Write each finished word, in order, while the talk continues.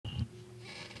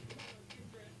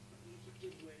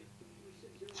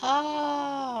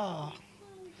Ah,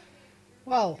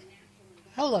 well,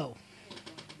 hello.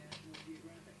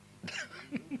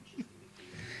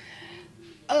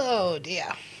 Oh dear.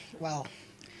 Well,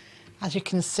 as you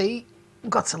can see,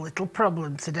 got a little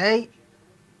problem today.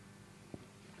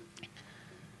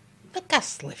 The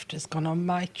gas lift has gone on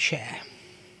my chair.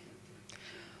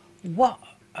 What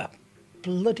a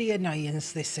bloody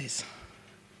annoyance this is.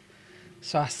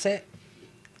 So I sit,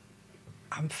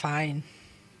 I'm fine.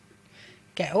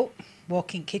 Get up,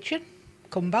 walk in kitchen,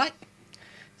 come back,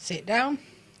 sit down,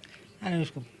 and I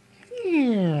just go,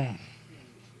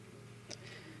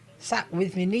 sat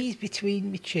with my knees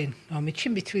between my chin, or my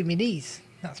chin between my knees.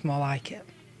 That's more like it.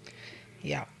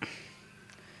 Yeah.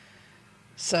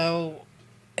 So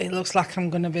it looks like I'm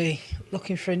going to be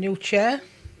looking for a new chair,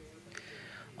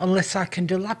 unless I can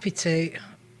dilapidate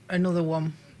another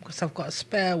one, because I've got a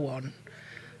spare one,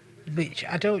 which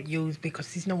I don't use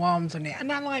because there's no arms on it,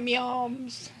 and I like my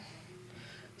arms.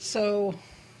 So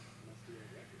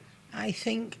I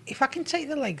think if I can take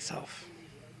the legs off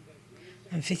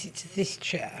and fit it to this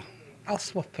chair, I'll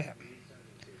swap it.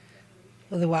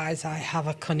 Otherwise, I have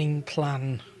a cunning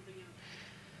plan.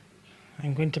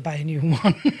 I'm going to buy a new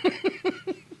one,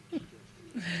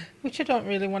 which I don't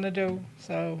really want to do.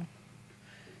 So,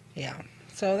 yeah.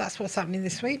 So that's what's happening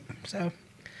this week. So,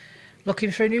 looking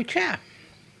for a new chair.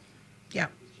 Yeah.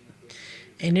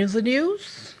 In other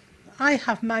news, I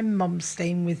have my mum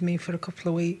staying with me for a couple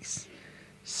of weeks.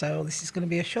 So this is going to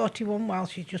be a shorty one while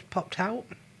she just popped out.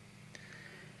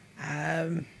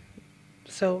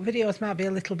 So videos might be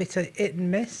a little bit of hit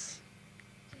and miss,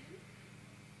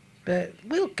 but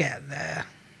we'll get there.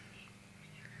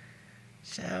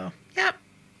 So yeah,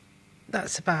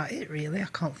 that's about it really. I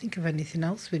can't think of anything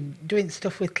else. We're doing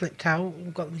stuff with clipped out.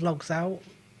 We've got the vlogs out.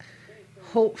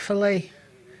 Hopefully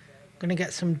going to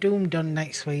get some Doom done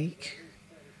next week.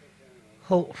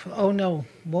 Oh no,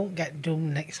 won't get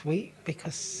Doom next week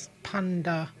because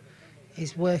Panda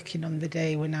is working on the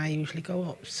day when I usually go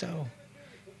up, so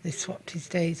they swapped his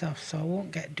days off, so I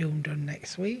won't get Doom done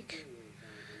next week.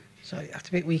 So it has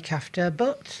to be week after,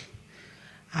 but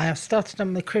I have started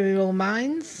on the Criminal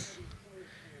Minds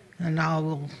and I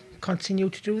will continue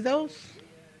to do those.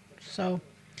 So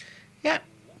yeah,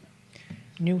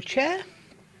 new chair.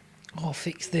 I'll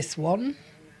fix this one.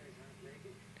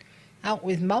 Out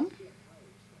with Mum.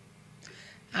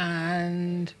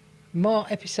 And more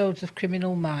episodes of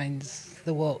Criminal Minds,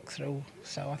 the walkthrough.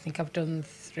 So I think I've done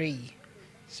 3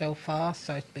 so far,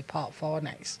 so it'll be part 4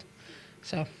 next.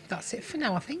 So that's it for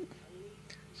now, I think.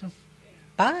 So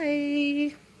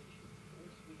bye.